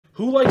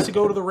Who likes to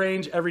go to the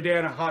range every day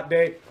on a hot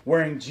day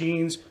wearing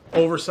jeans,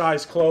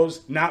 oversized clothes?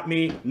 Not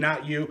me,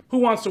 not you. Who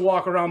wants to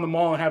walk around the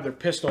mall and have their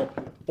pistol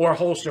or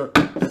holster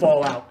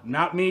fall out?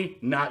 Not me,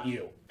 not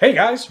you. Hey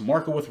guys,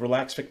 Marco with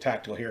Relax Fit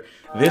Tactical here.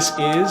 This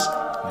is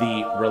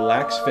the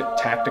Relax Fit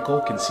Tactical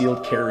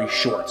Concealed Carry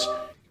Shorts.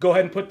 Go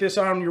ahead and put this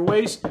on your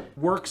waist.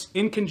 Works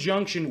in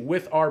conjunction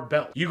with our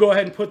belt. You go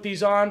ahead and put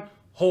these on.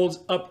 Holds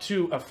up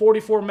to a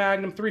 44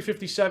 Magnum,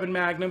 357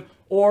 Magnum,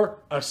 or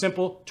a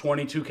simple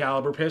 22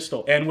 caliber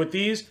pistol. And with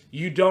these,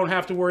 you don't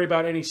have to worry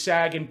about any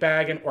sagging,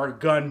 bagging, or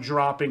gun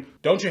dropping.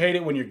 Don't you hate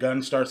it when your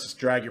gun starts to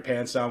drag your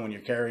pants down when you're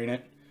carrying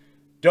it?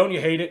 Don't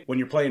you hate it when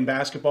you're playing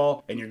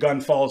basketball and your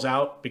gun falls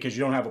out because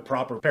you don't have a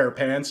proper pair of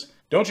pants?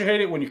 Don't you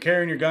hate it when you're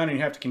carrying your gun and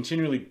you have to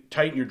continually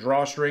tighten your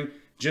drawstring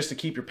just to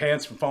keep your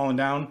pants from falling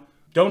down?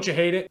 Don't you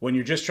hate it when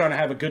you're just trying to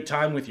have a good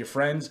time with your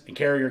friends and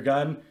carry your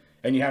gun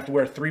and you have to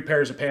wear 3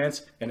 pairs of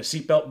pants and a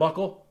seatbelt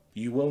buckle?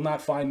 You will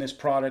not find this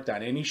product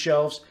on any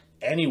shelves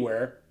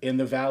anywhere in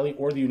the Valley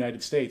or the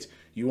United States.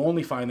 You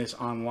only find this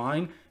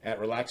online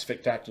at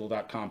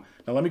relaxfittactical.com.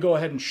 Now let me go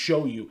ahead and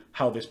show you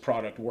how this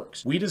product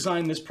works. We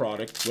designed this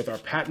product with our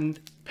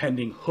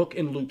patent-pending hook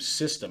and loop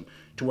system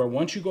to where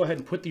once you go ahead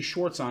and put these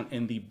shorts on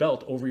and the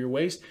belt over your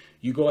waist,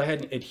 you go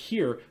ahead and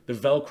adhere the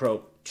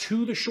Velcro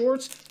to the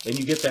shorts and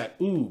you get that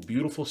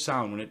beautiful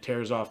sound when it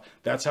tears off.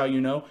 That's how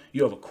you know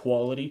you have a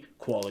quality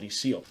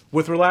seal.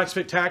 With Relax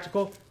Fit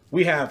Tactical,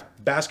 we have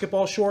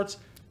basketball shorts,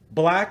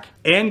 black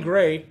and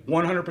gray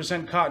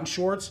 100% cotton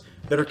shorts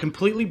that are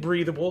completely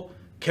breathable,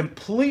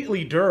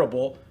 completely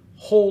durable,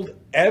 hold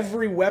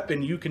every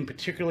weapon you can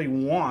particularly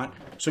want.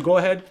 So go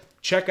ahead,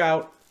 check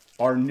out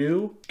our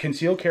new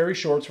concealed carry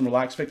shorts from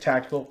Relax Fit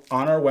Tactical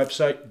on our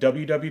website,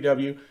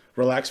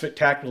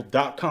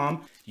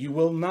 www.relaxfittactical.com. You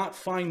will not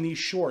find these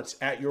shorts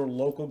at your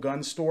local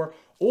gun store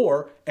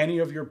or any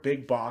of your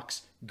big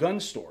box gun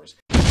stores.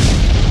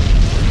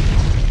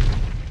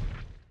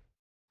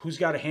 Who's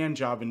got a hand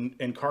job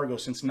in cargo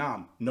since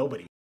Nam?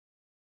 Nobody.